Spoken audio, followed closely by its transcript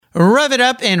Rev it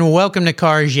up and welcome to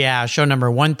Cars Yeah, show number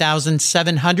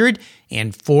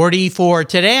 1744.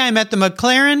 Today I'm at the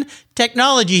McLaren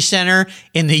Technology Center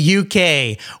in the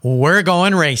UK. We're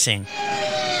going racing.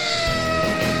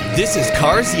 This is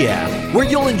Cars Yeah, where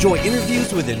you'll enjoy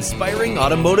interviews with inspiring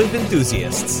automotive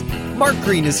enthusiasts. Mark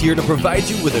Green is here to provide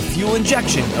you with a fuel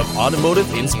injection of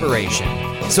automotive inspiration.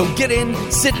 So get in,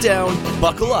 sit down,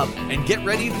 buckle up, and get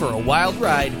ready for a wild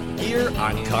ride here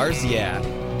on Cars Yeah.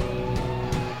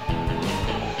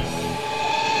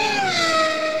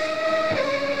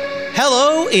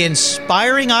 Hello,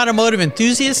 inspiring automotive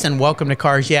enthusiasts, and welcome to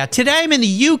Cars Yeah. Today I'm in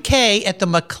the UK at the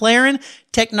McLaren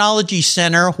Technology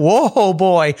Center. Whoa,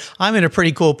 boy, I'm in a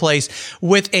pretty cool place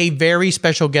with a very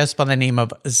special guest by the name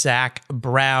of Zak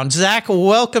Brown. Zak,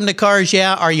 welcome to Cars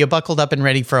Yeah. Are you buckled up and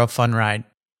ready for a fun ride?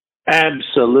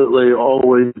 Absolutely,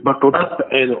 always buckled up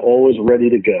and always ready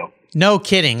to go. No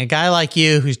kidding. A guy like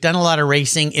you who's done a lot of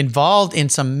racing, involved in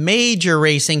some major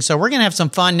racing, so we're going to have some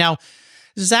fun. Now,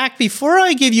 Zak, before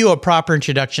I give you a proper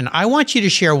introduction, I want you to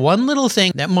share one little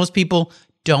thing that most people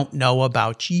don't know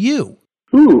about you.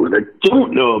 Ooh, they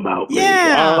don't know about me.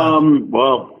 Yeah.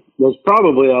 Well, there's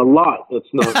probably a lot that's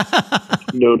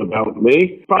not known about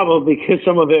me. Probably because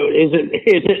some of it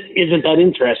isn't that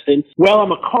interesting. Well,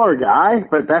 I'm a car guy,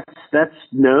 but that's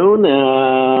known.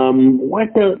 I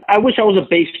wish I was a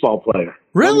baseball player.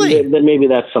 Really? Then maybe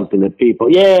that's something that people.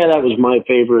 Yeah, that was my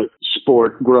favorite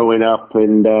sport growing up,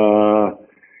 and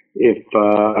if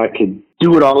I could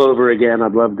do it all over again,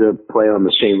 I'd love to play on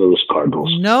the St. Louis Cardinals.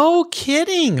 No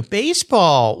kidding.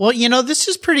 Baseball. Well, you know, this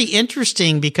is pretty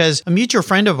interesting because a mutual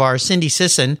friend of ours, Cindy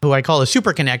Sisson, who I call a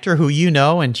super connector, who you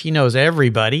know, and she knows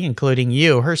everybody, including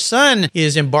you. Her son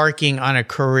is embarking on a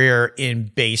career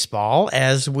in baseball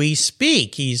as we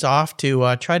speak. He's off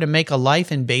to try to make a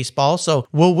life in baseball, so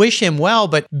we'll wish him well.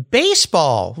 But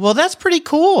baseball, well, that's pretty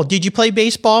cool. Did you play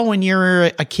baseball when you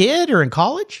were a kid or in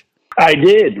college? I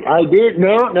did.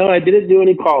 No, I didn't do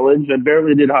any college. I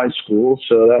barely did high school,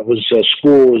 so that was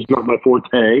school was not my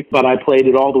forte. But I played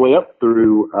it all the way up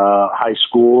through high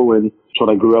school, and that's what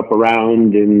I grew up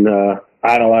around, and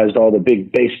idolized all the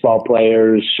big baseball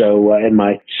players. So, and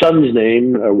my son's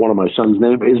name, or one of my son's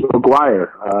name, is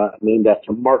McGuire, named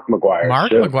after Mark McGuire.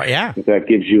 Mark McGuire, yeah. If that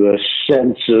gives you a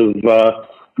sense of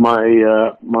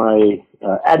my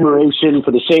admiration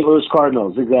for the St. Louis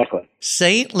Cardinals, exactly.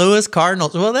 St. Louis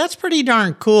Cardinals. Well, that's pretty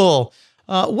darn cool.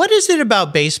 What is it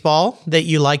about baseball that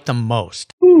you like the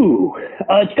most? Ooh,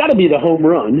 it's got to be the home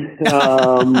run,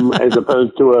 as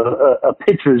opposed to a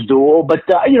pitcher's duel. But,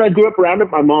 I grew up around it.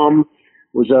 My mom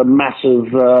was a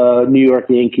massive New York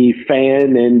Yankee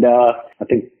fan, and I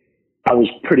think I was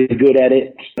pretty good at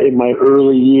it in my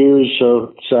early years,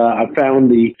 so I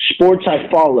found the sports I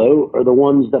follow are the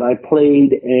ones that I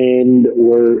played and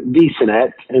were decent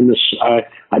at, and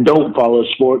I don't follow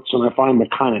sports, and I find the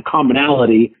kind of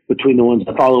commonality between the ones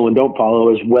I follow and don't follow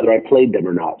is whether I played them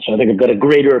or not. So I think I've got a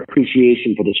greater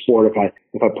appreciation for the sport if I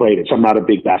played it. So I'm not a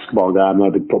big basketball guy, I'm not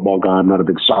a big football guy, I'm not a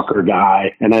big soccer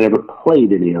guy, and I never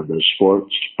played any of those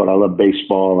sports, but I love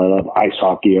baseball, I love ice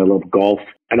hockey, I love golf.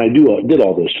 And I did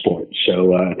all those sports,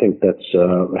 so I think that's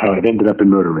how I've ended up in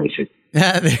motor racing.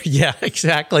 Yeah,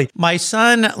 exactly. My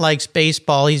son likes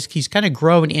baseball. He's kind of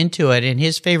grown into it, and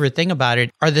his favorite thing about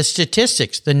it are the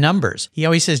statistics, the numbers. He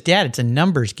always says, "Dad, it's a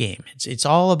numbers game. It's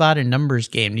all about a numbers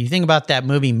game." Do you think about that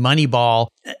movie Moneyball?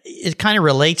 It kind of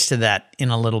relates to that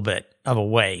in a little bit of a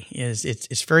way.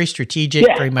 It's very strategic,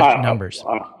 very much numbers.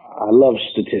 I love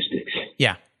statistics.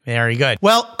 Yeah. Very good.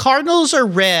 Well, Cardinals are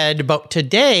red, but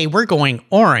today we're going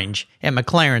orange at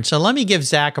McLaren. So let me give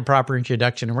Zak a proper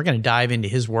introduction, and we're going to dive into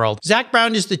his world. Zak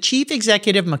Brown is the Chief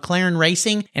Executive of McLaren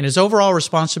Racing, and his overall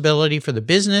responsibility for the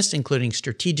business, including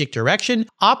strategic direction,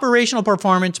 operational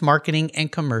performance, marketing,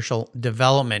 and commercial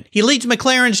development. He leads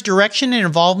McLaren's direction and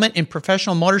involvement in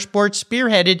professional motorsports,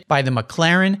 spearheaded by the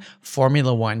McLaren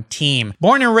Formula One team.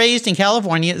 Born and raised in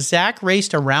California, Zak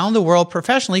raced around the world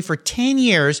professionally for 10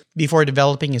 years before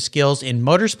developing his skills in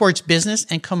motorsports business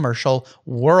and commercial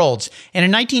worlds. And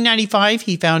in 1995,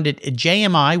 he founded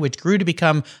JMI, which grew to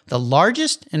become the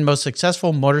largest and most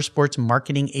successful motorsports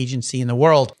marketing agency in the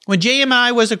world. When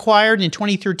JMI was acquired in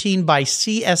 2013 by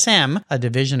CSM, a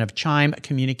division of Chime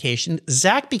Communications,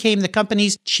 Zak became the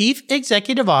company's chief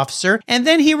executive officer, and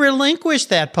then he relinquished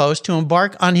that post to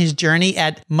embark on his journey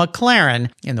at McLaren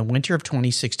in the winter of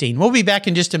 2016. We'll be back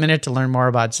in just a minute to learn more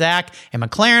about Zak and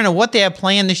McLaren and what they have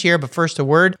planned this year, but first a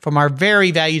word from our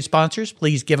very valued sponsors.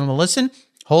 Please give them a listen.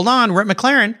 Hold on, we're at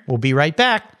McLaren. We'll be right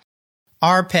back.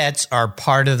 Our pets are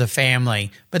part of the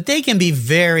family, but they can be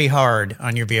very hard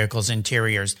on your vehicle's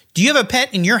interiors. Do you have a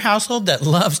pet in your household that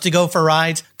loves to go for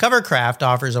rides? Covercraft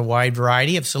offers a wide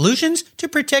variety of solutions to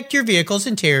protect your vehicle's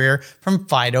interior from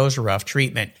Fido's rough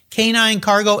treatment. Canine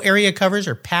cargo area covers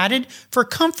are padded for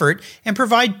comfort and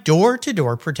provide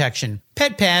door-to-door protection.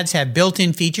 Pet pads have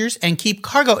built-in features and keep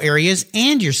cargo areas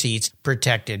and your seats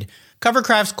protected.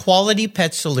 Covercraft's quality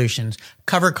pet solutions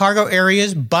cover cargo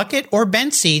areas, bucket or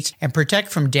bench seats, and protect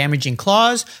from damaging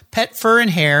claws, pet fur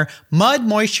and hair, mud,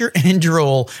 moisture, and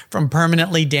drool from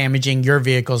permanently damaging your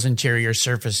vehicle's interior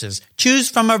surfaces. Choose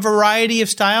from a variety of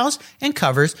styles and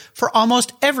covers for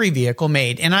almost every vehicle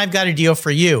made. And I've got a deal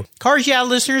for you. Cars Yeah!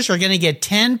 listeners are going to get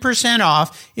 10%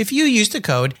 off if you use the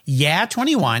code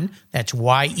YEAH21. That's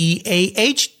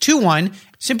YEAH21.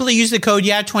 Simply use the code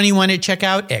YEAH21 at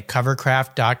checkout at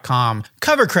covercraft.com.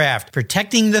 Covercraft,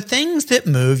 protecting the things that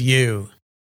move you.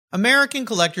 American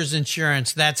Collectors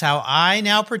Insurance, that's how I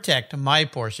now protect my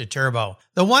Porsche Turbo,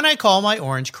 the one I call my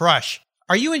Orange Crush.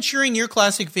 Are you insuring your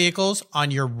classic vehicles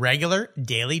on your regular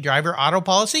daily driver auto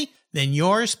policy? Then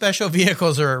your special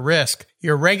vehicles are at risk.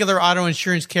 Your regular auto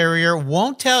insurance carrier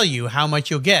won't tell you how much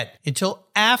you'll get until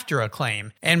after a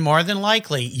claim, and more than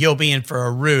likely, you'll be in for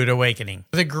a rude awakening.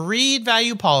 With agreed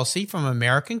value policy from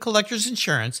American Collectors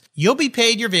Insurance, you'll be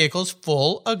paid your vehicle's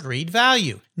full agreed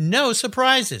value. No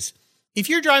surprises. If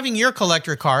you're driving your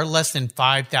collector car less than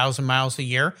 5,000 miles a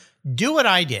year, do what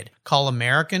I did. Call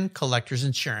American Collectors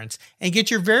Insurance and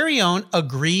get your very own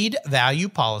agreed value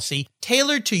policy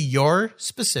tailored to your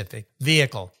specific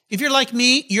vehicle. If you're like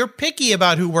me, you're picky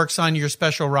about who works on your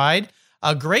special ride.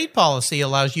 A great policy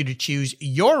allows you to choose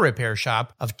your repair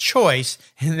shop of choice,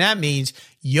 and that means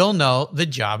you'll know the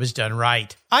job is done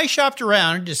right. I shopped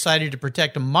around and decided to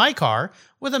protect my car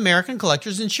with American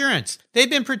Collectors Insurance. They've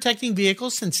been protecting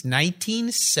vehicles since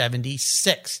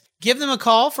 1976. Give them a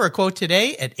call for a quote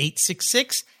today at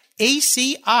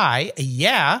 866-ACI.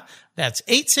 Yeah, that's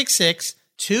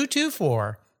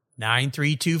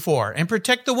 866-224-9324. And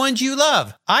protect the ones you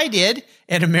love. I did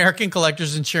at American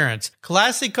Collectors Insurance.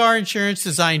 Classic car insurance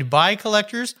designed by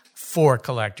collectors for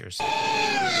collectors.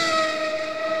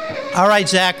 All right,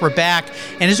 Zach, we're back.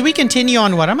 And as we continue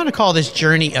on what I'm going to call this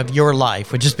journey of your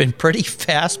life, which has been pretty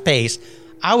fast-paced,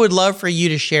 I would love for you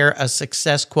to share a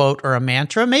success quote or a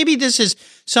mantra. Maybe this is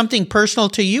something personal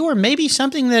to you, or maybe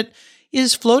something that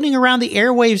is floating around the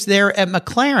airwaves there at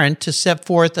McLaren to set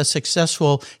forth a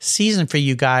successful season for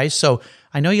you guys. So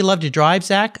I know you love to drive,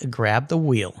 Zach. Grab the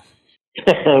wheel.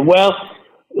 Well,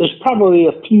 there's probably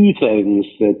a few things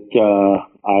that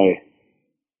I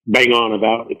bang on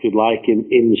about, if you'd like,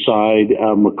 inside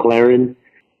McLaren.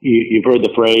 You've heard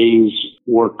the phrase,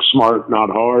 work smart,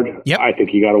 not hard. Yep. I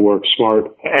think you got to work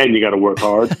smart and you got to work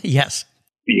hard. Yes.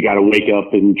 You got to wake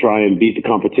up and try and beat the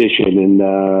competition. And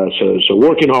so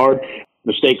working hard,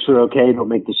 mistakes are okay. Don't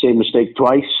make the same mistake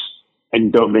twice,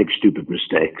 and don't make stupid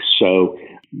mistakes. So,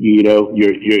 you know,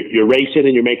 you're racing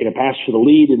and you're making a pass for the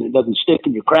lead and it doesn't stick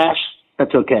and you crash.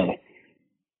 That's okay.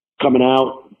 Coming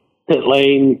out, pit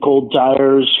lane, cold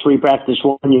tires, free practice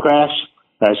one, you crash.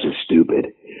 That's just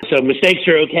stupid. So mistakes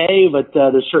are okay, but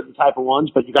there's certain type of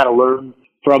ones, but you got to learn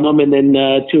from them. And then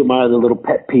two of my other little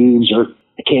pet peeves are,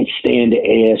 I can't stand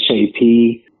ASAP.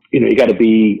 You know, you got to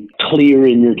be clear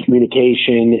in your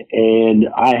communication. And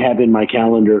I have in my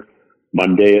calendar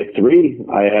Monday at 3.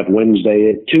 I have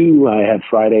Wednesday at 2. I have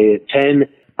Friday at 10.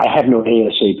 I have no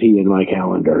ASAP in my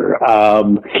calendar.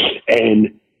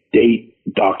 And date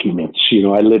documents. You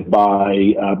know, I live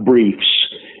by briefs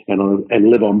and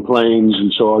live on planes.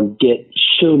 And so I'll get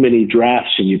so many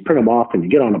drafts and you print them off and you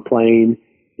get on a plane.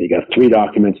 You got 3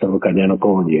 documents that look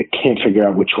identical and you can't figure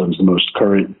out which one's the most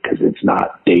current because it's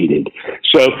not dated.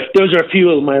 So those are a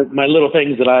few of my little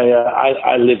things that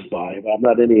I live by. I'm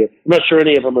not sure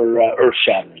any of them are earth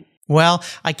shattering. Well,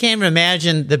 I can't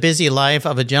imagine the busy life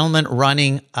of a gentleman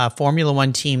running a Formula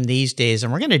One team these days.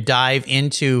 And we're going to dive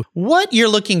into what you're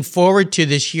looking forward to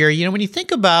this year. You know, when you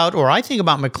think about, or I think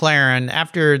about McLaren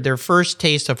after their first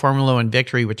taste of Formula One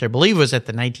victory, which I believe was at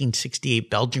the 1968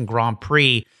 Belgian Grand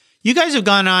Prix, you guys have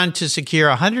gone on to secure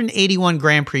 181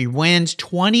 Grand Prix wins,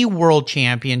 20 World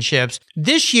Championships.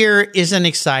 This year is an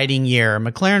exciting year.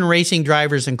 McLaren racing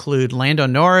drivers include Lando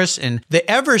Norris and the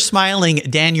ever-smiling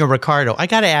Daniel Ricciardo. I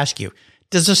got to ask you,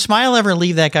 does a smile ever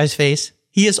leave that guy's face?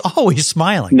 He is always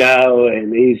smiling. No,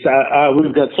 and he's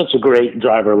we've got such a great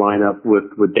driver lineup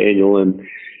with Daniel and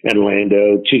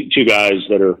Lando, two guys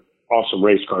that are awesome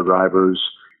race car drivers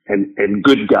and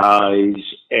good guys,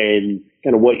 and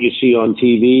kind of what you see on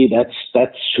TV,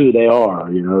 that's who they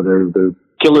are. You know, they're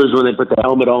killers when they put the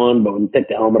helmet on, but when they take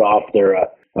the helmet off, they're a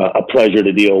pleasure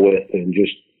to deal with and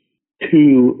just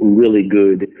two really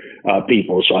good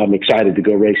people. So I'm excited to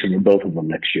go racing with both of them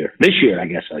next year. This year, I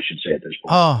guess I should say at this point.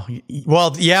 Oh,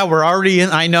 well, yeah, we're already in.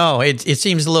 I know. It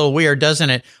seems a little weird, doesn't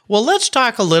it? Well, let's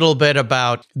talk a little bit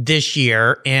about this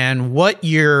year and what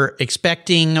you're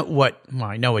expecting. Well,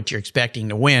 I know what you're expecting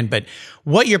to win, but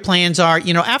what your plans are.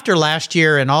 You know, after last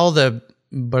year and all the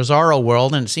bizarro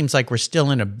world, and it seems like we're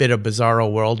still in a bit of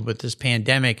bizarro world with this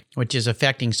pandemic, which is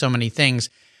affecting so many things.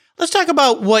 Let's talk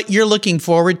about what you're looking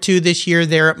forward to this year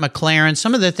there at McLaren,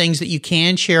 some of the things that you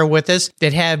can share with us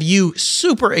that have you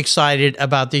super excited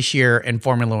about this year in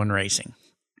Formula One racing.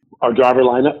 Our driver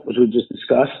lineup, as we just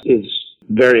discussed, is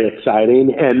very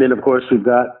exciting. And then, of course, we've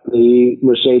got the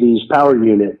Mercedes power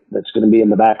unit that's going to be in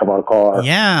the back of our car.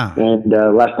 Yeah. And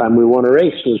last time we won a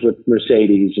race was with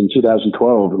Mercedes in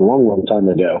 2012, a long, long time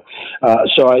ago.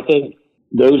 So I think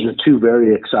those are two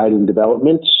very exciting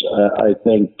developments. I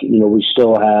think, we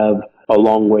still have a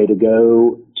long way to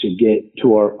go to get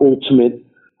to our ultimate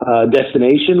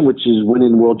destination, which is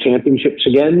winning world championships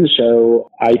again. So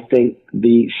I think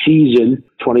the season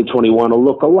 2021 will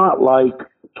look a lot like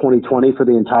 2020 for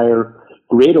the entire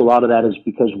grid. A lot of that is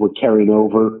because we're carrying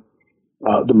over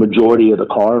the majority of the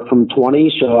car from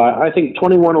 20. So I think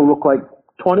 21 will look like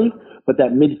 20. But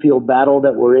that midfield battle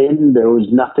that we're in, there was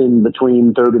nothing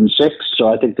between third and sixth. So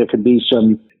I think there could be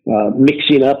some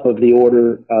mixing up of the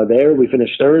order there. We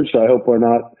finished third, so I hope we're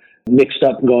not mixed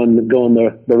up going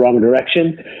the wrong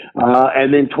direction.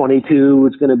 And then 22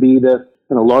 is going to be the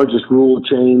largest rule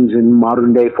change in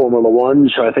modern day Formula One.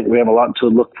 So I think we have a lot to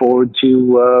look forward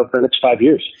to for the next 5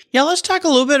 years. Yeah, let's talk a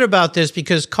little bit about this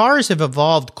because cars have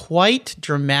evolved quite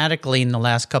dramatically in the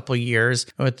last couple of years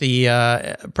with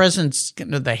the presence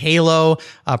of the halo,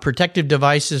 protective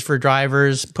devices for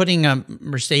drivers. Putting a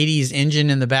Mercedes engine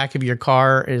in the back of your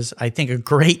car is, I think, a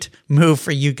great move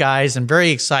for you guys and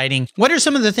very exciting. What are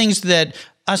some of the things that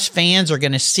us fans are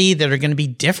going to see that are going to be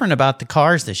different about the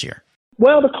cars this year?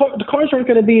 Well, the cars aren't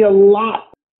going to be a lot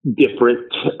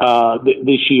different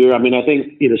this year. I mean, I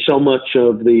think so much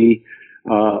of the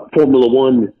Formula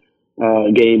One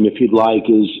game, if you'd like,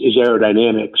 is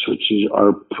aerodynamics, which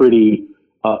are pretty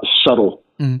subtle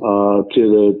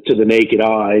to the naked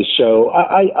eye. So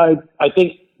I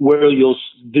think where you'll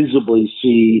visibly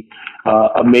see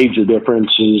a major difference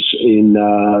is in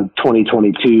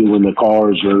 2022 when the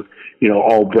cars are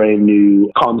all brand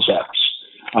new concepts.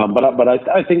 But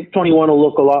I think 21 will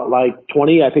look a lot like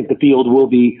 20. I think the field will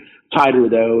be tighter,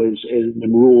 though, as the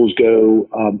rules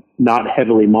go not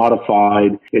heavily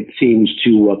modified. It seems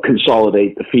to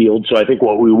consolidate the field. So I think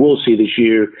what we will see this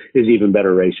year is even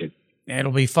better racing.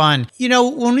 It'll be fun.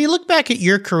 When we look back at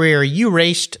your career, you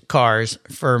raced cars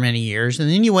for many years, and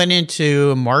then you went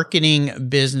into a marketing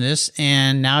business,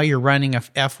 and now you're running a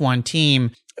F1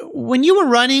 team. When you were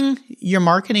running your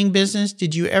marketing business,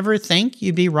 did you ever think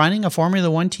you'd be running a Formula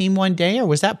One team one day, or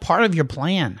was that part of your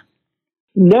plan?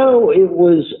 No, it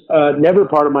was never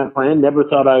part of my plan. Never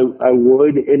thought I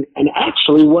would, and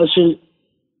actually wasn't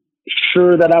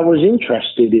sure that I was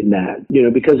interested in that.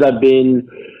 Because had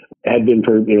been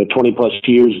for 20 plus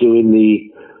years doing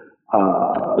the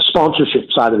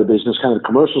sponsorship side of the business, kind of the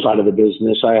commercial side of the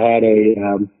business. I had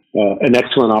an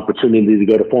excellent opportunity to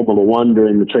go to Formula One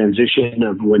during the transition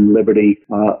of when Liberty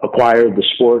acquired the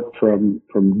sport from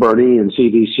Bernie and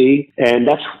CVC. And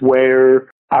that's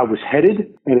where I was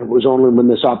headed. And it was only when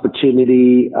this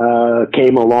opportunity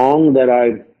came along that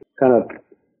I kind of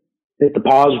hit the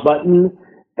pause button.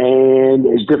 And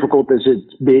as difficult as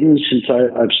it's been since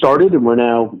I've started and we're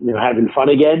now having fun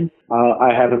again,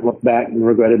 I haven't looked back and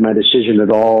regretted my decision at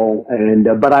all. And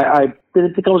but I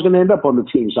didn't think I was going to end up on the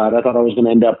team side. I thought I was going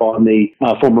to end up on the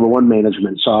Formula One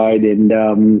management side.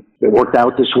 And it worked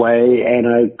out this way, and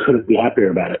I couldn't be happier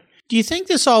about it. Do you think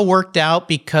this all worked out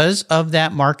because of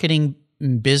that marketing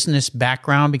business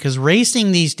background? Because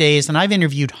racing these days, and I've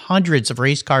interviewed hundreds of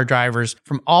race car drivers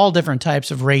from all different types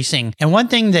of racing, and one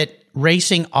thing that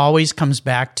racing always comes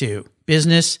back to: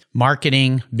 business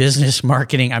marketing.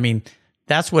 I mean,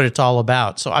 that's what it's all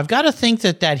about. So I've got to think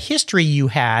that history you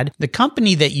had, the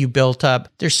company that you built up,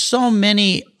 there's so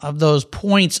many of those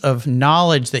points of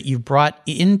knowledge that you've brought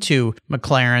into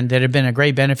McLaren that have been a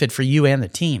great benefit for you and the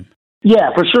team.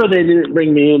 Yeah, for sure. They didn't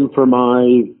bring me in for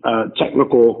my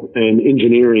technical and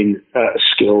engineering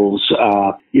skills.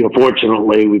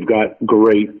 Fortunately, we've got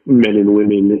great men and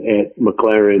women at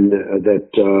McLaren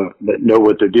that know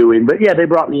what they're doing. But yeah, they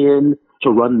brought me in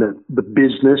to run the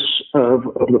business of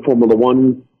the Formula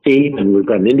One team, and we've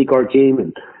got an IndyCar team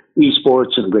and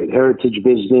esports and a great heritage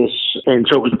business. And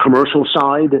so it was the commercial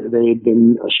side. They had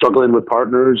been struggling with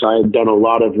partners. I had done a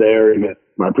lot of in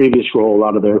my previous role, a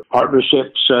lot of their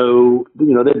partnerships. So,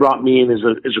 they brought me in as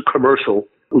a commercial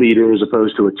leader as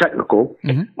opposed to a technical.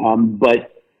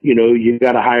 But you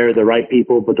got to hire the right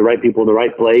people, put the right people in the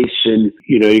right place. And,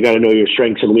 you got to know your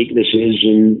strengths and weaknesses,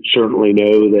 and certainly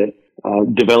know that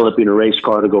developing a race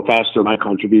car to go faster, my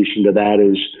contribution to that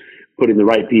is putting the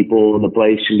right people in the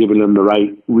place and giving them the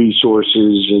right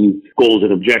resources and goals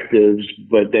and objectives,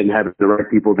 but then having the right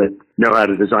people that know how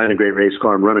to design a great race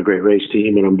car and run a great race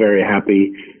team. And I'm very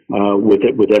happy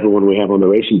with everyone we have on the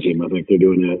racing team. I think they're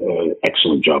doing an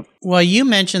excellent job. Well, you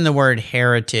mentioned the word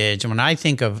heritage. When I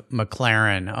think of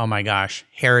McLaren, oh my gosh,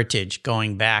 heritage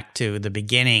going back to the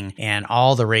beginning and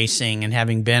all the racing, and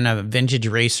having been a vintage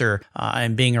racer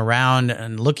and being around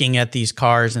and looking at these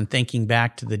cars and thinking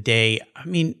back to the day. I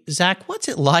mean, Zach, what's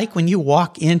it like when you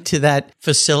walk into that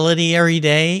facility every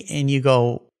day and you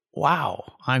go,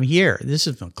 wow, I'm here. This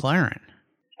is McLaren.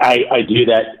 I do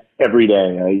that every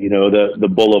day. The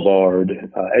boulevard,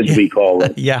 as we call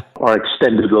it. Yeah. Our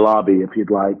extended lobby, if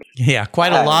you'd like. Yeah,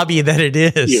 quite a lobby that it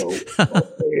is.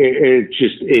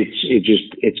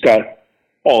 It's got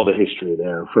all the history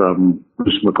there, from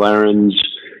Bruce McLaren's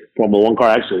Formula One car,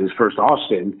 actually his first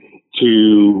Austin,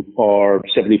 to our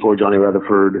 74 Johnny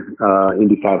Rutherford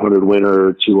Indy 500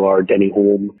 winner, to our Denny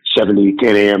Hulme 70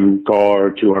 Can-Am car,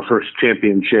 to our first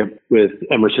championship with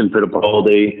Emerson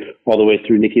Fittipaldi, all the way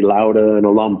through Niki Lauda and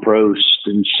Alain Prost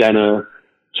and Senna,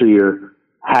 to your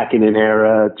Hakkinen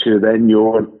era, to then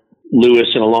your Lewis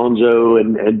and Alonso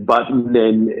and Button.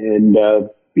 And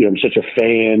I'm such a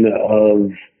fan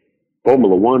of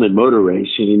Formula One and motor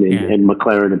racing and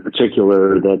McLaren in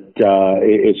particular, that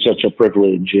it's such a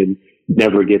privilege and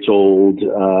never gets old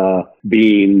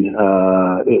being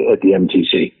at the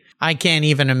MTC. I can't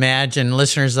even imagine.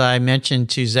 Listeners, I mentioned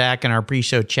to Zach in our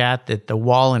pre-show chat that the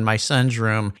wall in my son's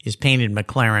room is painted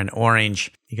McLaren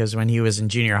orange, because when he was in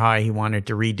junior high, he wanted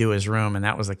to redo his room, and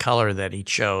that was the color that he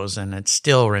chose, and it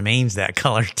still remains that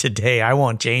color today. I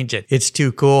won't change it. It's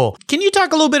too cool. Can you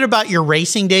talk a little bit about your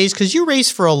racing days? Because you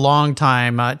raced for a long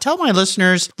time. Tell my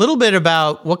listeners a little bit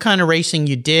about what kind of racing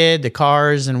you did, the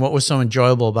cars, and what was so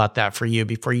enjoyable about that for you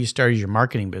before you started your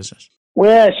marketing business.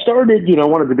 Well, I started,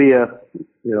 wanted to be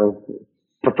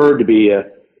preferred to be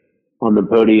on the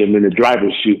podium in a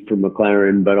driver's suit for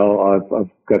McLaren, but I've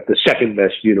got the second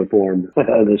best uniform,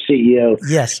 the CEO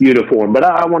uniform. But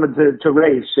I wanted to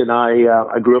race, and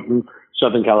I grew up in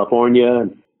Southern California.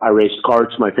 I raced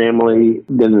karts. My family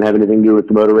didn't have anything to do with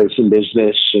the motor racing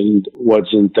business, and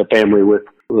wasn't a family with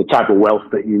the type of wealth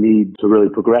that you need to really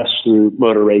progress through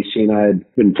motor racing. I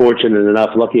had been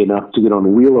lucky enough to get on the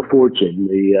Wheel of Fortune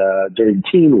during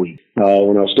Teen Week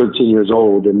when I was 13 years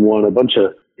old, and won a bunch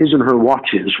of his and her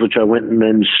watches, which I went and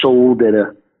then sold at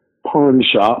a pawn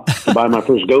shop to buy my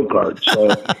first go-kart. So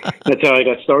that's how I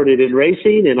got started in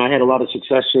racing, and I had a lot of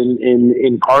success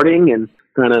in karting, and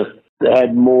kind of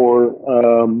had more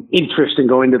interest in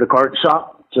going to the kart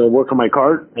shop to work on my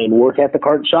kart and work at the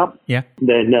kart shop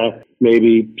than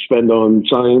maybe spend on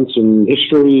science and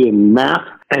history and math.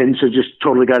 And so just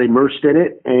totally got immersed in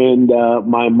it. And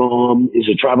my mom is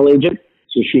a travel agent,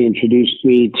 so she introduced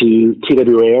me to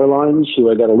TWA Airlines,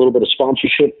 who I got a little bit of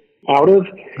sponsorship out of.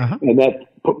 And that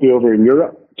put me over in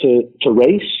Europe to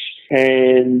race.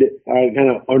 And I kind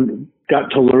of got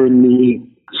to learn the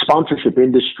sponsorship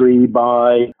industry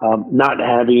by not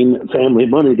having family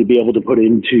money to be able to put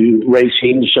into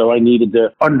racing. So I needed to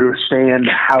understand,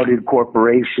 how did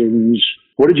corporations,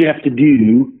 what did you have to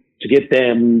do to get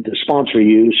them to sponsor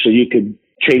you so you could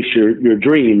chase your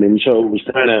dream? And so it was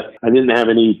I didn't have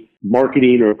any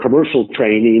marketing or commercial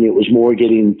training. It was more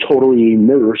getting totally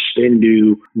immersed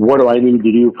into, what do I need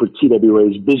to do for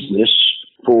TWA's business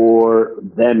for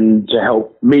them to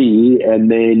help me. And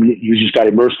then you just got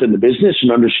immersed in the business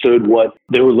and understood what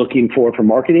they were looking for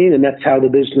marketing. And that's how the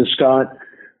business got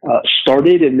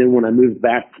started. And then when I moved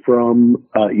back from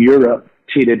Europe,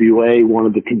 TWA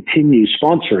wanted to continue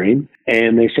sponsoring.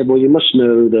 And they said, well, you must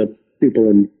know the people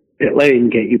in Pit Lane.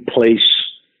 Can't you place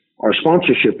our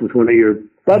sponsorship with one of your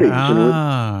buddies?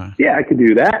 And yeah, I could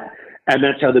do that. And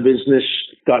that's how the business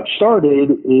got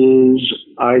started. Is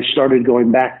I started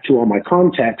going back to all my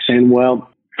contacts saying, well,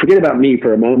 forget about me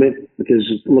for a moment, because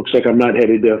it looks like I'm not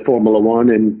headed to Formula One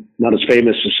and not as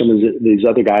famous as some of these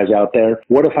other guys out there.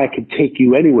 What if I could take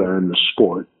you anywhere in the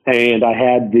sport? And I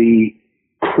had the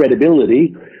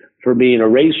credibility for being a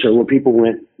racer where people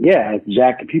went, yeah,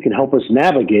 Zach, if you can help us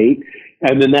navigate.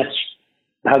 And then that's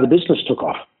how the business took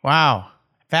off. Wow.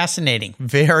 Fascinating.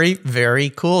 Very, very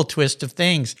cool twist of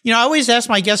things. I always ask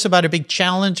my guests about a big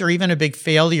challenge or even a big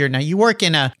failure. Now, you work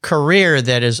in a career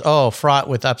that is, fraught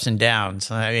with ups and downs.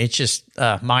 It's just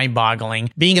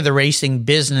mind-boggling. Being in the racing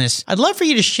business, I'd love for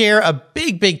you to share a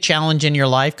big, big challenge in your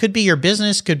life. Could be your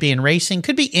business, could be in racing,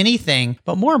 could be anything.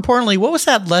 But more importantly, what was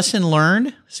that lesson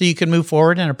learned so you could move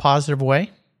forward in a positive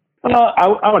way?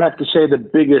 I would have to say the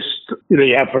biggest,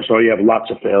 first of all, you have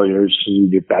lots of failures.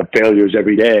 And you have failures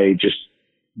every day, just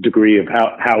degree of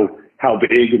how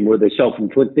big and were they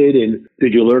self-inflicted and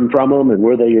did you learn from them and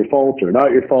were they your fault or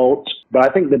not your fault? But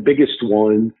I think the biggest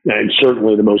one, and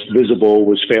certainly the most visible,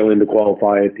 was failing to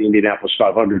qualify at the Indianapolis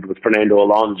 500 with Fernando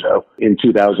Alonso in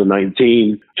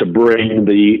 2019 to bring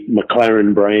the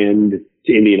McLaren brand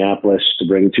to Indianapolis, to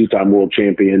bring a two-time world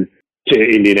champion to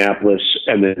Indianapolis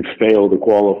and then fail to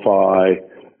qualify.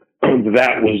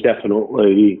 That was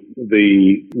definitely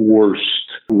the worst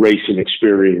racing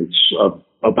experience of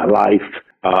my life.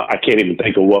 I can't even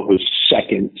think of what was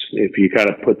second if you kind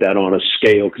of put that on a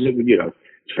scale, because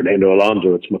it's Fernando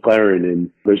Alonso, it's McLaren,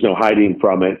 and there's no hiding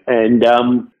from it. And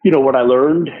what I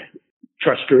learned,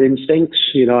 trust your instincts.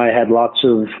 I had lots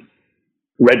of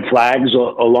red flags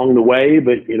along the way,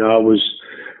 but I was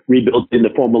rebuilding the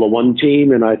Formula One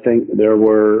team, and I think there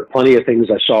were plenty of things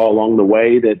I saw along the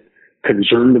way that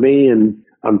concerned me, and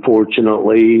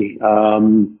unfortunately,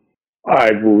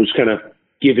 I was kind of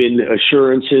given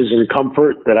assurances and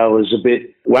comfort that I was a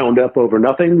bit wound up over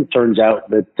nothing. Turns out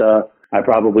that I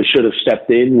probably should have stepped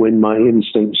in when my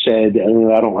instinct said,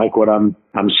 I don't like what I'm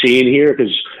seeing here,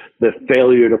 because the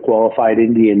failure to qualify at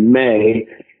Indy in May,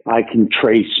 I can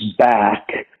trace back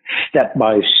step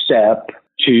by step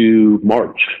to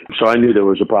March. So I knew there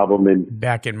was a problem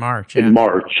back in March. In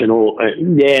March. And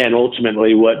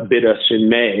ultimately what bit us in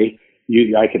May,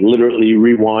 I could literally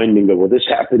rewind and go, well, this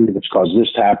happened, which caused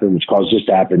this to happen, which caused this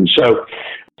to happen. So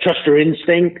trust your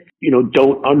instinct,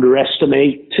 don't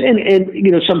underestimate. And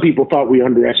some people thought we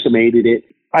underestimated it.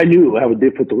 I knew how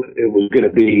difficult it was going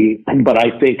to be, but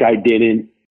I think I didn't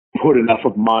put enough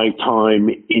of my time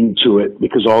into it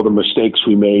because all the mistakes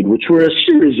we made, which were a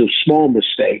series of small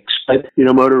mistakes. But,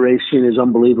 motor racing is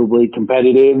unbelievably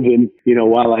competitive. And,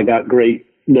 while I got great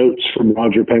notes from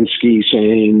Roger Penske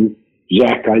saying,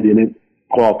 Zach, I didn't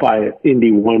qualify at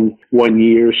Indy one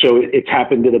year. So it's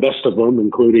happened to the best of them,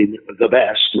 including the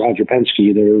best. Roger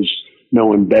Penske, there's no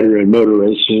one better in motor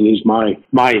racing. He's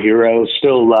my hero.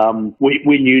 Still,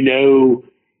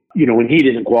 when he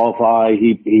didn't qualify,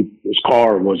 his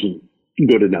car wasn't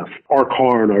good enough. Our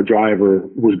car and our driver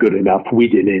was good enough. We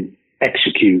didn't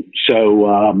execute. So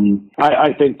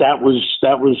I think that was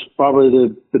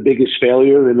probably the biggest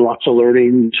failure, and lots of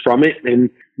learnings from it. And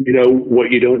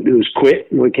what you don't do is quit.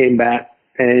 And we came back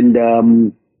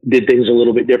and did things a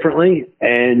little bit differently,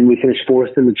 and we finished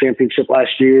fourth in the championship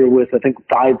last year with I think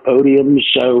 5 podiums.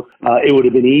 So it would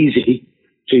have been easy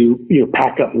to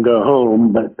pack up and go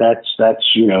home, but that's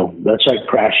like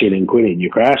crashing and quitting.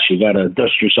 You crash, you got to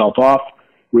dust yourself off,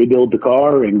 rebuild the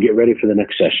car, and get ready for the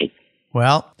next session.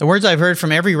 Well, the words I've heard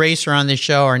from every racer on this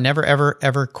show are never, ever,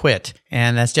 ever quit.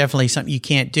 And that's definitely something you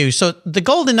can't do. So the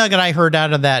golden nugget I heard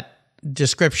out of that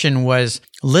description was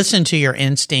listen to your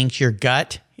instincts, your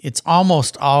gut. It's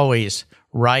almost always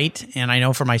right. And I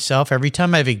know for myself, every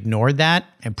time I've ignored that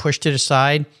and pushed it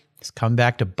aside, it's come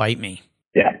back to bite me.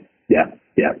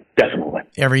 Yeah, definitely.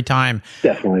 Every time.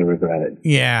 Definitely regret it.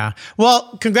 Yeah.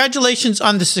 Well, congratulations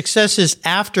on the successes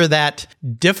after that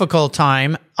difficult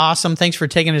time. Awesome. Thanks for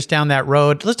taking us down that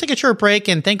road. Let's take a short break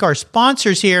and thank our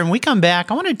sponsors here. And when we come back,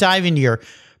 I want to dive into your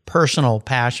personal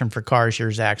passion for cars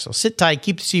here, Zach. So sit tight,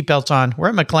 keep the seatbelts on. We're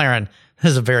at McLaren.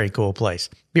 This is a very cool place.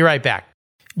 Be right back.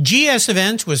 GS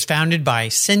Events was founded by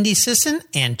Cindy Sisson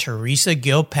and Teresa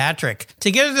Gilpatrick.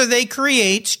 Together, they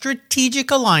create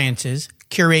strategic alliances,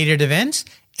 curated events,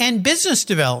 and business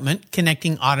development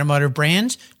connecting automotive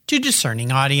brands to discerning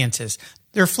audiences.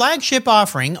 Their flagship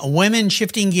offering, Women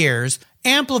Shifting Gears,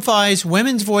 amplifies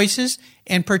women's voices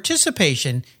and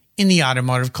participation in the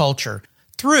automotive culture.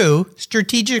 Through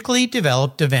strategically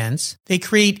developed events, they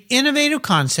create innovative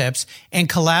concepts and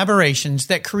collaborations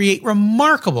that create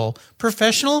remarkable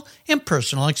professional and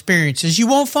personal experiences you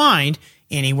won't find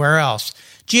anywhere else.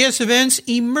 GS Events'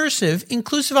 immersive,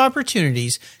 inclusive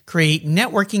opportunities create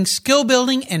networking, skill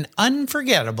building, and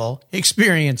unforgettable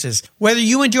experiences. Whether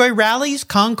you enjoy rallies,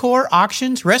 concours,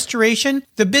 auctions, restoration,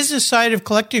 the business side of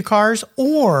collected cars,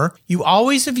 or you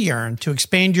always have yearned to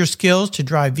expand your skills to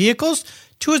drive vehicles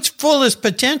to its fullest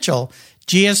potential,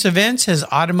 GS Events has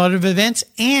automotive events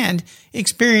and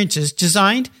experiences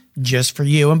designed just for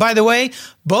you. And by the way,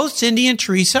 both Cindy and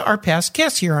Teresa are past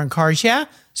guests here on Cars Yeah!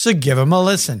 so give them a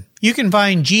listen. You can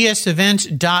find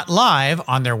gsevents.live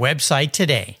on their website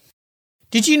today.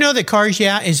 Did you know that Cars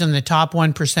Yeah is in the top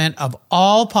 1% of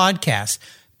all podcasts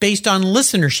based on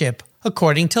listenership,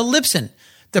 according to Libsyn,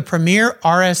 the premier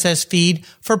RSS feed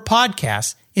for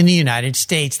podcasts in the United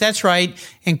States? That's right.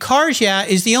 And Cars Yeah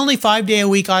is the only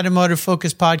 5-day-a-week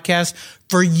automotive-focused podcast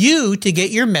for you to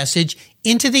get your message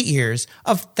into the ears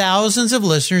of thousands of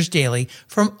listeners daily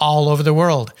from all over the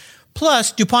world.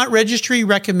 Plus, DuPont Registry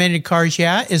recommended Cars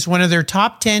Yeah is one of their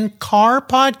top 10 car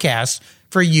podcasts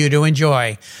for you to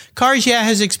enjoy. Cars Yeah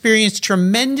has experienced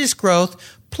tremendous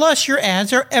growth, plus your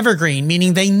ads are evergreen,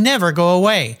 meaning they never go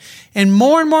away. And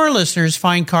more listeners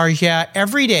find Cars Yeah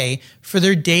every day for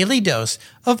their daily dose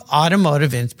of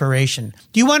automotive inspiration.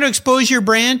 Do you want to expose your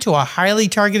brand to a highly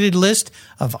targeted list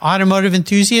of automotive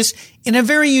enthusiasts in a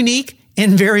very unique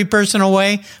and very personal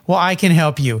way? Well, I can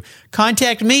help you.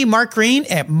 Contact me, Mark Green,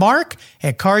 at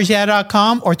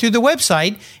mark@carsyeah.com or through the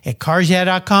website at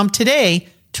carsyeah.com today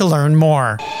to learn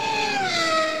more.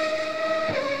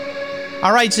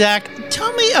 All right, Zach,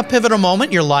 tell me a pivotal moment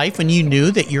in your life when you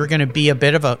knew that you were going to be a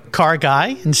bit of a car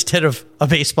guy instead of a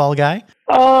baseball guy.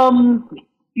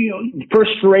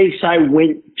 First race I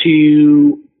went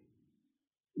to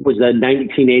was the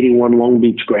 1981 Long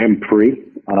Beach Grand Prix.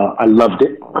 I loved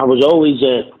it. I was always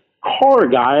a car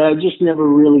guy. I just never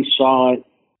really saw it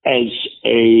as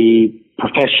a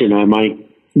profession I might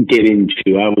get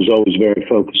into. I was always very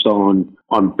focused on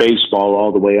baseball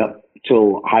all the way up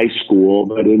till high school.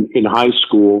 But in high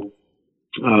school,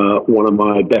 one of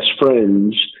my best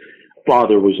friends'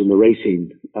 father was in the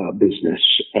racing business.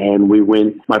 And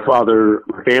my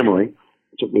family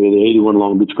took me to the 81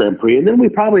 Long Beach Grand Prix. And then we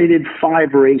probably did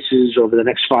 5 races over the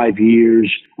next 5 years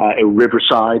at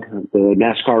Riverside, the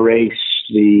NASCAR race,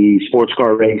 the sports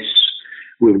car race.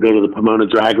 We would go to the Pomona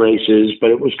drag races,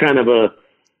 but it was kind of the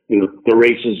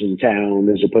races in town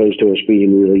as opposed to us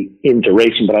being really into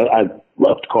racing. But I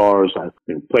loved cars. I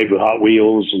played with Hot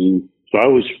Wheels, and so I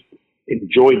always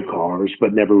enjoyed cars,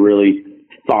 but never really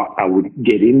thought I would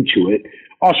get into it.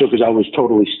 Also because I was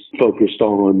totally focused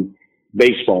on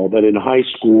baseball. But in high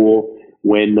school,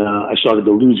 when I started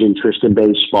to lose interest in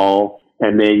baseball,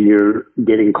 and then you're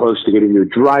getting close to getting your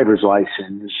driver's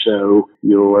license, so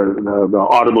the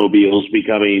automobiles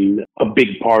becoming a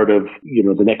big part of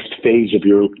the next phase of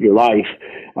your life.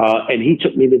 And he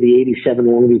took me to the 87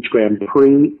 Long Beach Grand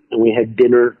Prix, and we had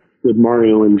dinner with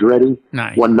Mario Andretti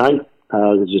one night.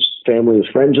 Just family was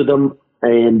friends with him,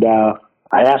 and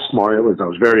I asked Mario, I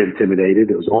was very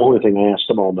intimidated. It was the only thing I asked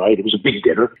him all night. It was a big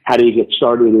dinner. How do you get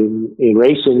started in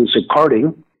racing? He said,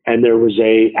 karting. And there was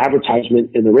a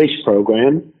advertisement in the race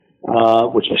program,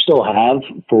 which I still have,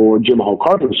 for Jim Hall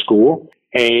Karting School.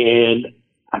 And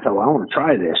I thought, well, I want to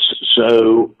try this.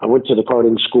 So I went to the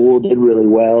karting school, did really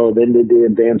well. Then did the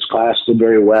advanced class, did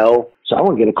very well. So I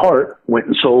want to get a kart. Went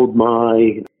and sold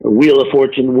my Wheel of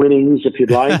Fortune winnings, if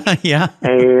you'd like. Yeah.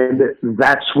 And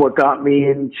that's what got me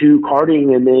into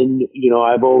karting. And then,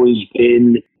 I've always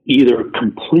been either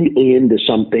completely into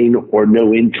something or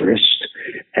no interest.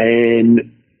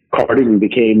 And karting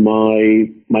became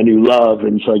my new love,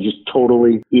 and so I just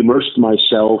totally immersed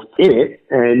myself in it.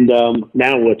 And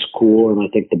now what's cool, and I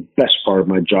think the best part of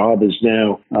my job, is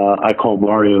now I call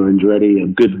Mario Andretti a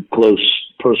good, close,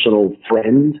 personal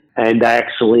friend. And I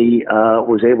actually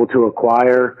was able to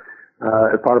acquire,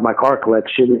 as part of my car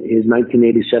collection, his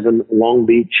 1987 Long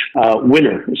Beach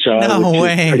winner. So no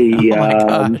way.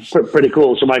 Pretty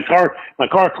cool. So my car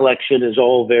collection is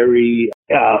all very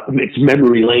it's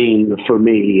memory lane for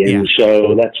me, and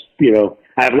so that's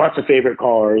I have lots of favorite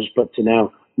cars, but to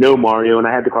now know Mario, and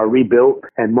I had the car rebuilt,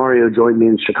 and Mario joined me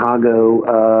in Chicago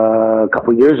a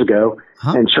couple of years ago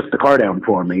and shook the car down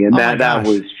for me, and that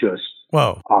was just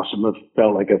awesome. It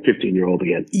felt like a 15-year-old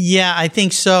again. Yeah, I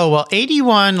think so. Well,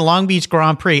 81 Long Beach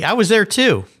Grand Prix. I was there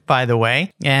too, by the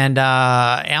way. And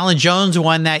Alan Jones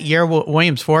won that year.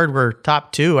 Williams Ford were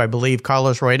top 2, I believe.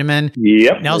 Carlos Reutemann.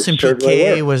 Yep. Nelson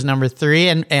Piquet was number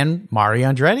 3. And Mario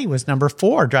Andretti was number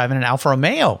 4, driving an Alfa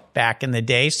Romeo back in the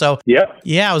day. So,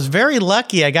 yeah, I was very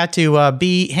lucky. I got to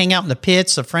hang out in the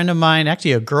pits. A friend of mine,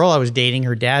 actually a girl I was dating,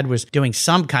 her dad was doing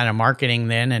some kind of marketing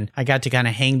then. And I got to kind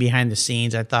of hang behind the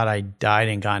scenes. I thought I died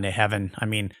and gone to heaven. I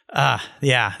mean,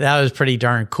 yeah, that was pretty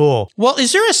darn cool. Well,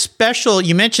 is there a special,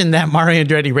 you mentioned that Mario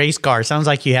Andretti race car. Sounds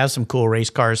like you have some cool race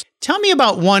cars. Tell me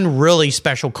about one really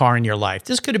special car in your life.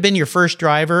 This could have been your first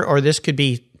driver, or this could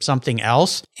be something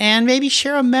else. And maybe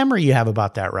share a memory you have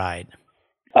about that ride.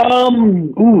 God,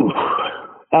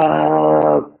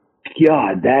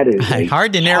 that is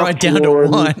hard to narrow it down to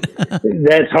one.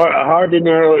 That's hard to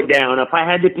narrow it down. If I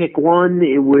had to pick one,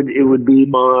 it would be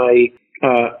my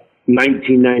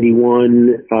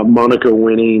 1991 Monaco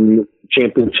winning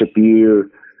championship year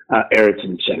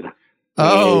Ayrton Senna.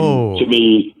 Oh. And to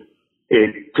me,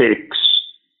 it ticks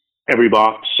every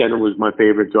box. Senna was my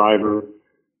favorite driver.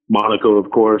 Monaco,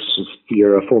 of course, if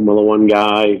you're a Formula One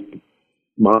guy,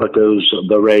 Monaco's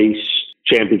the race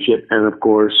championship. And of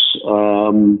course,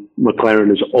 McLaren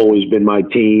has always been my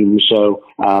team. So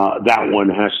that one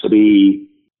has to be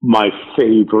my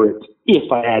favorite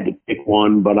if I had to pick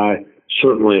one, but I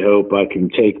certainly hope I can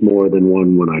take more than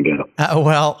one when I go.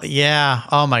 Well, yeah.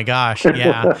 Oh my gosh.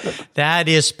 Yeah. That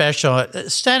is special.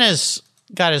 Senna's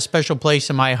got a special place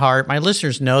in my heart. My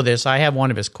listeners know this. I have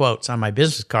one of his quotes on my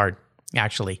business card,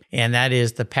 actually. And that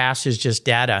is, the past is just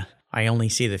data. I only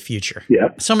see the future.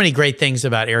 Yep. So many great things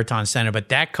about Ayrton Senna, but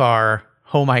that car,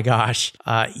 oh my gosh.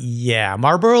 Yeah.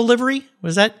 Marlboro livery?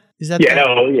 Is that? Yeah.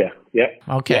 Oh, yeah. Yep.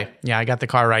 Okay. Yeah, I got the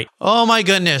car right. Oh, my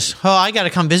goodness. Oh, I got to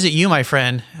come visit you, my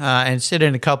friend, and sit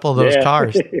in a couple of those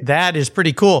cars. That is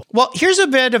pretty cool. Well, here's a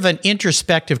bit of an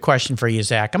introspective question for you,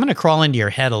 Zach. I'm going to crawl into your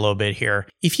head a little bit here.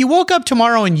 If you woke up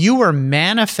tomorrow and you were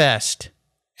manifest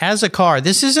as a car,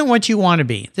 this isn't what you want to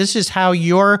be. This is how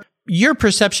your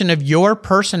perception of your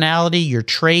personality, your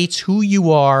traits, who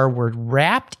you are, were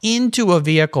wrapped into a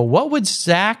vehicle. What would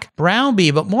Zach Brown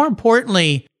be? But more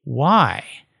importantly, why?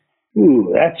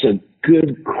 Ooh, that's a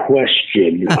good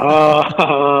question.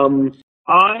 I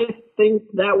think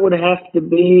that would have to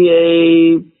be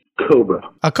a Cobra.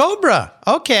 A Cobra.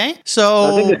 Okay. So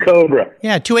I think a Cobra.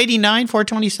 Yeah, 289,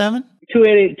 427?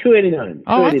 289.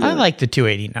 Oh, I like the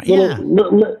 289.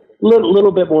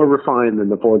 Little bit more refined than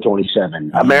the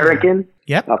 427. American.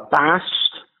 Yep. Fast.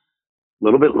 A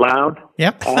little bit loud.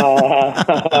 Yep.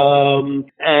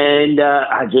 And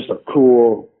just a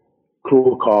cool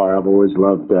car. I've always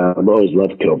loved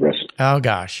Cobras. Oh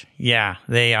gosh. Yeah,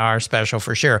 they are special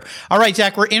for sure. All right,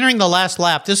 Zach, we're entering the last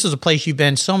lap. This is a place you've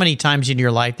been so many times in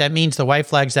your life. That means the white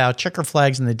flag's out, checker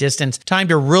flag's in the distance. Time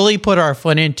to really put our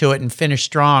foot into it and finish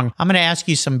strong. I'm going to ask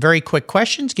you some very quick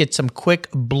questions, get some quick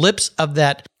blips of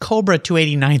that Cobra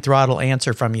 289 throttle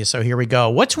answer from you. So here we go.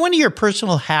 What's one of your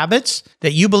personal habits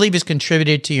that you believe has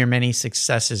contributed to your many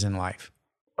successes in life?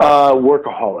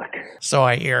 Workaholic. So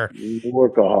I hear.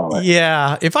 Workaholic.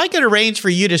 Yeah. If I could arrange for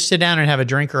you to sit down and have a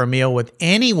drink or a meal with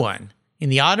anyone in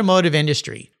the automotive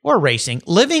industry or racing,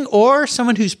 living or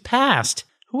someone who's passed,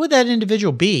 who would that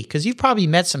individual be? Because you've probably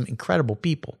met some incredible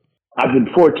people. I've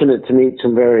been fortunate to meet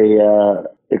some very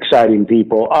exciting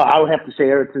people. I would have to say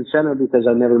Ayrton Senna because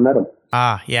I never met him.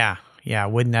 Yeah. Yeah.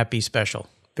 Wouldn't that be special?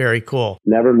 Very cool.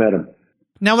 Never met him.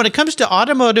 Now, when it comes to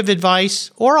automotive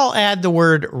advice, or I'll add the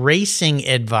word racing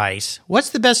advice, what's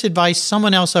the best advice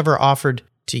someone else ever offered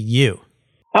to you?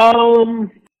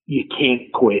 You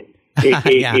can't quit.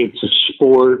 It's a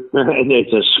sport, and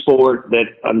it's a sport that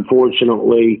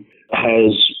unfortunately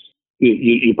has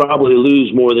you probably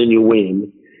lose more than you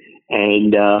win,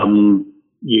 and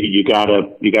you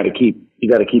gotta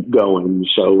keep going.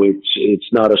 So it's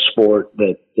not a sport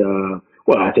that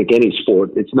I think any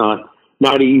sport, it's not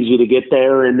easy to get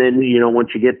there, and then once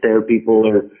you get there, people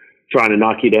are trying to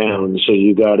knock you down. So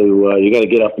you got to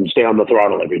get up and stay on the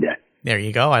throttle every day. There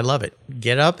you go. I love it.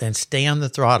 Get up and stay on the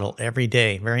throttle every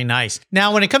day. Very nice.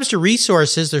 Now, when it comes to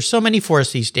resources, there's so many for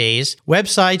us these days.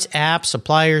 Websites, apps,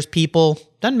 suppliers, people.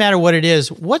 Doesn't matter what it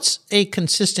is. What's a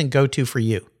consistent go-to for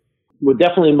you? Well,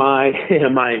 definitely my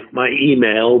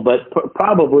email, but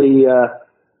probably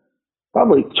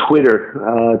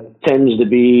Twitter tends to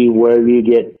be where you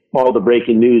get all the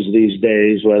breaking news these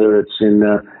days, whether it's in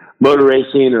motor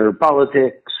racing or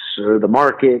politics or the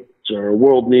markets or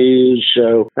world news.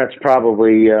 So that's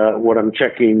probably what I'm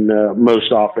checking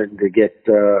most often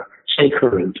to stay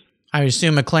current. I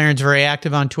assume McLaren's very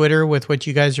active on Twitter with what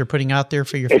you guys are putting out there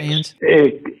for your fans?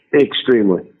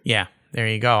 Extremely. Yeah. There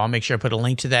you go. I'll make sure I put a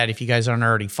link to that if you guys aren't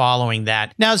already following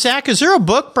that. Now, Zach, is there a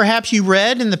book perhaps you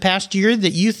read in the past year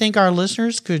that you think our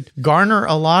listeners could garner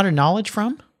a lot of knowledge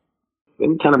from?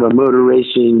 I'm kind of a motor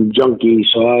racing junkie,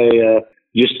 so I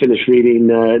just finished reading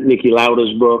Niki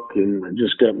Lauda's book, and I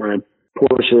just got my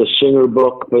Porsche Singer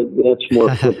book, but that's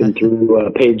more flipping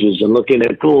through pages and looking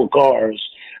at cool cars.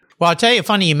 Well, I'll tell you,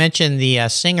 funny you mentioned the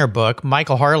Singer book.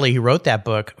 Michael Harley, who wrote that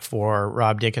book for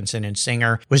Rob Dickinson and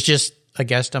Singer, was just a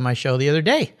guest on my show the other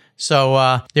day.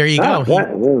 So there you go.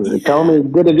 Tell me,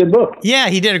 did a good book. Yeah,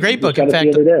 he did a great book. In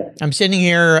fact, I'm sitting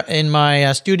here in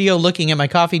my studio looking at my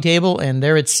coffee table, and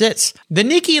there it sits. The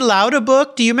Niki Lauda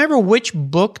book, do you remember which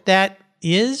book that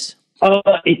is?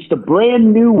 It's the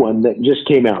brand new one that just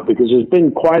came out, because there's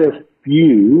been quite a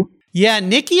few. Yeah,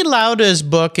 Niki Lauda's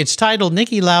book, it's titled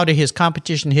Niki Lauda, His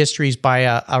Competition Histories by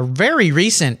a very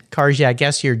recent Cars Yeah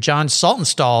guest here, John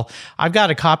Saltonstall. I've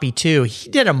got a copy too. He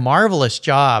did a marvelous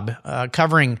job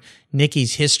covering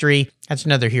Niki's history. That's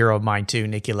another hero of mine too,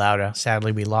 Niki Lauda.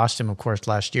 Sadly, we lost him, of course,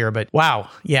 last year. But wow,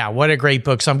 yeah, what a great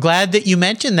book. So I'm glad that you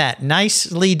mentioned that.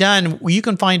 Nicely done. You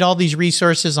can find all these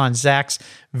resources on Zach's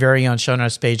very own show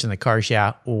notes page on the Cars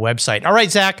Yeah website. All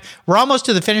right, Zach, we're almost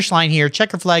to the finish line here.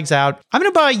 Check your flags out. I'm going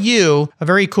to buy you a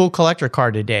very cool collector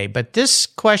car today, but this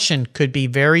question could be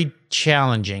very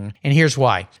challenging, and here's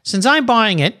why. Since I'm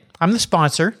buying it, I'm the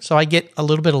sponsor, so I get a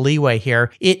little bit of leeway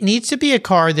here. It needs to be a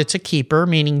car that's a keeper,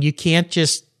 meaning you can't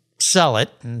just sell it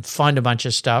and fund a bunch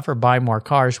of stuff or buy more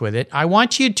cars with it. I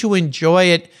want you to enjoy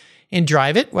it and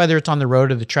drive it, whether it's on the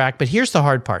road or the track. But here's the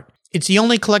hard part. It's the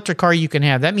only collector car you can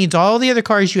have. That means all the other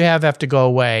cars you have to go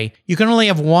away. You can only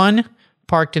have one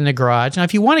parked in the garage. Now,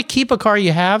 if you want to keep a car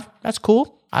you have, that's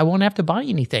cool. I won't have to buy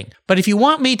anything. But if you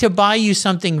want me to buy you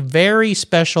something very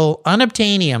special,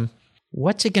 unobtainium,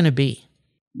 what's it going to be?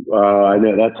 I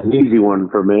know that's an easy one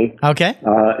for me. Okay.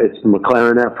 It's the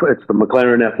McLaren F1. The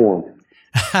McLaren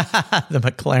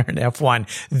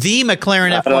F1. The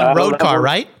McLaren F1 road car,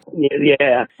 right?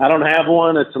 Yeah. I don't have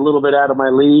one. It's a little bit out of my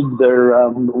league. They're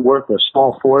worth a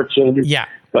small fortune. Yeah.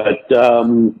 But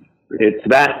it's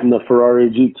that and the Ferrari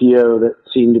GTO that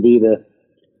seem to be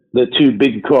the two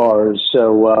big cars.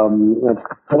 So I'm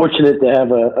fortunate to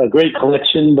have a great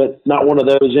collection, but not one of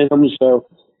those in them. So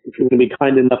if you're going to be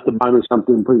kind enough to buy me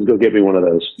something, please go get me one of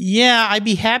those. Yeah, I'd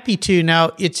be happy to.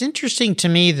 Now, it's interesting to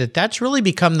me that that's really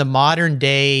become the modern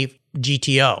day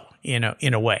GTO, in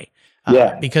a way.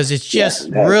 Yeah. Because it's just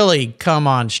really come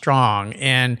on strong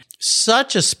and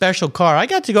such a special car. I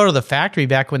got to go to the factory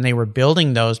back when they were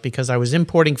building those because I was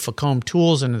importing Facom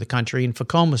tools into the country, and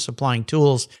Facom was supplying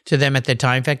tools to them at the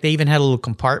time. In fact, they even had a little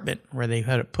compartment where they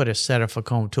had to put a set of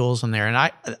Facom tools in there. And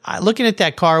I looking at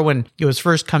that car when it was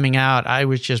first coming out, I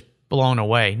was just blown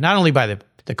away, not only by the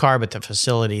car, but the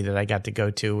facility that I got to go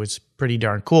to was pretty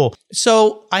darn cool.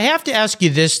 So I have to ask you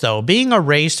this, though. Being a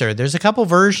racer, there's a couple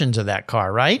versions of that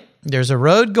car, right? There's a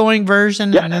road-going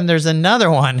version, and then there's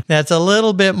another one that's a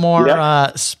little bit more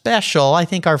special. I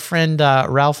think our friend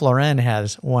Ralph Lauren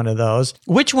has one of those.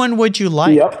 Which one would you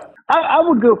like? Yep. I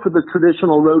would go for the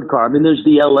traditional road car. I mean, there's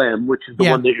the LM, which is the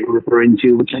one that you're referring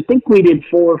to, which I think we did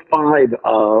 4 or 5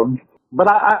 of. But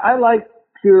I like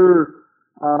pure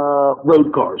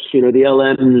road cars. The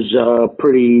LM's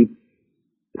pretty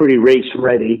race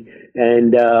ready,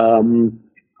 and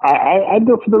I'd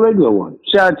go for the regular one.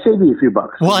 So I'd save you a few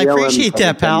bucks. Well, I appreciate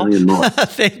that, pal.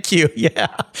 Thank you. Yeah.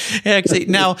 Actually,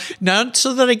 now,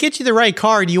 so that I get you the right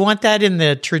car, do you want that in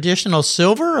the traditional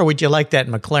silver, or would you like that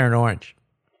in McLaren orange?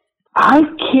 I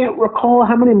can't recall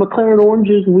how many McLaren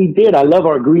oranges we did. I love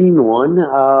our green one.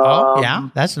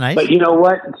 That's nice. But you know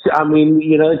what? I mean,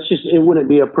 it's just, it wouldn't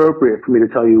be appropriate for me to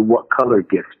tell you what color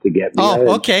gift to get me.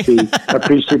 Okay. Be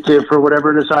appreciative for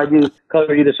whatever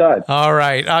color you decide. All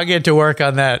right. I'll get to work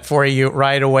on that for you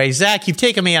right away. Zach, you've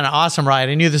taken me on an awesome ride.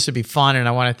 I knew this would be fun, and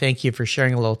I want to thank you for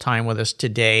sharing a little time with us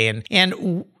today.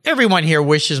 And everyone here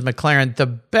wishes McLaren the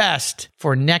best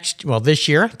for this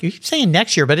year. You keep saying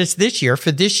next year, but it's this year.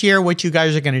 For this year, what you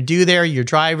guys are going to do there, your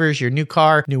drivers, your new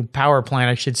car, new power plant,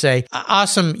 I should say.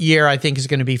 Awesome year, I think, is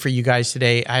going to be for you guys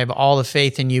today. I have all the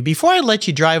faith in you. Before I let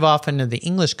you drive off into the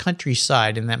English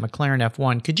countryside in that McLaren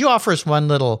F1, could you offer us one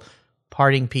little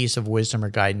parting piece of wisdom or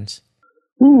guidance?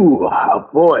 Ooh,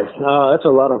 boy, that's a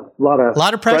lot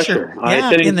of pressure. Yeah, I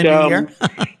think, in the new year.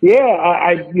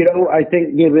 I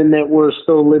think given that we're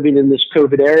still living in this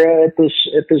COVID era at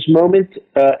this moment,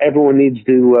 everyone needs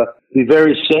to be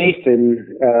very safe, and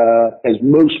as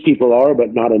most people are,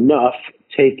 but not enough,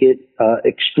 take it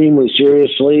extremely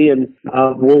seriously, and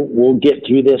we'll get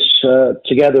through this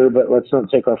together. But let's not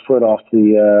take our foot off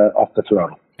the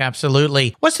throttle.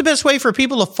 Absolutely. What's the best way for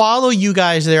people to follow you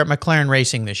guys there at McLaren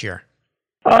Racing this year?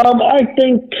 I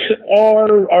think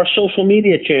our social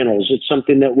media channels. It's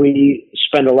something that we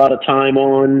spend a lot of time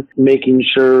on, making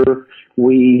sure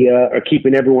we are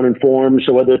keeping everyone informed.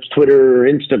 So whether it's Twitter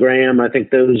or Instagram, I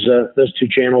think those two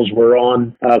channels we're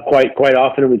on quite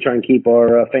often, and we try and keep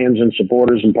our fans and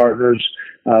supporters and partners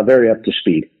very up to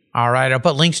speed. All right. I'll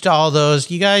put links to all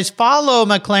those. You guys follow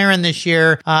McLaren this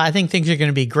year. I think things are going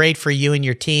to be great for you and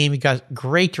your team. You got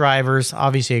great drivers,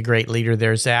 obviously a great leader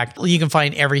there, Zach. You can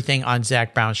find everything on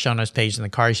Zach Brown's show notes page on the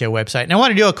Cars Show website. And I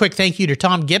want to do a quick thank you to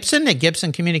Tom Gibson at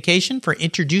Gibson Communication for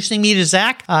introducing me to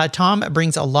Zach. Tom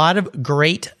brings a lot of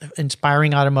great,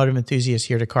 inspiring automotive enthusiasts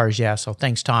here to Cars Yeah. So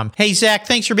thanks, Tom. Hey, Zach,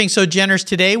 thanks for being so generous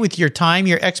today with your time,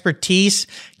 your expertise.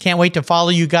 Can't wait to follow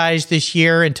you guys this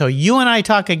year. Until you and I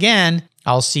talk again,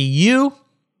 I'll see you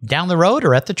down the road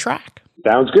or at the track.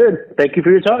 Sounds good. Thank you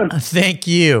for your time. Thank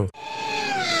you.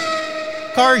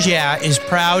 Cars Yeah is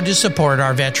proud to support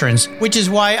our veterans, which is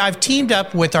why I've teamed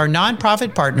up with our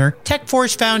nonprofit partner,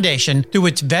 TechForce Foundation, through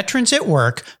its Veterans at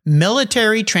Work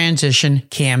Military Transition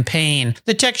Campaign.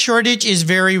 The tech shortage is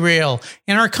very real,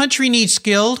 and our country needs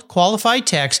skilled, qualified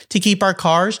techs to keep our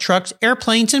cars, trucks,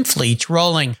 airplanes, and fleets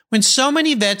rolling. When so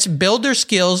many vets build their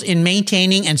skills in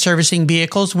maintaining and servicing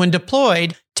vehicles when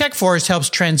deployed, TechForce helps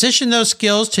transition those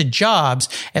skills to jobs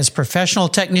as professional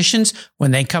technicians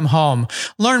when they come home.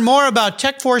 Learn more about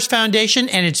TechForce Foundation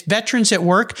and its Veterans at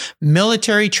Work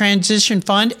Military Transition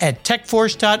Fund at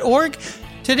techforce.org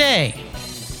today.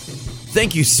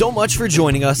 Thank you so much for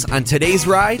joining us on today's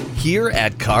ride here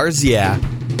at Cars Yeah.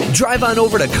 Drive on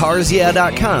over to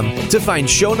carsyeah.com to find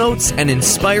show notes and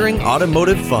inspiring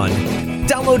automotive fun.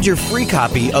 Download your free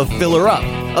copy of Filler Up,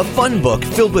 a fun book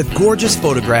filled with gorgeous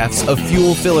photographs of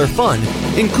fuel filler fun,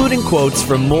 including quotes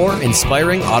from more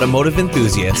inspiring automotive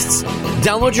enthusiasts.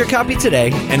 Download your copy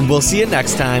today, and we'll see you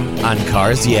next time on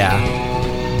Cars Yeah.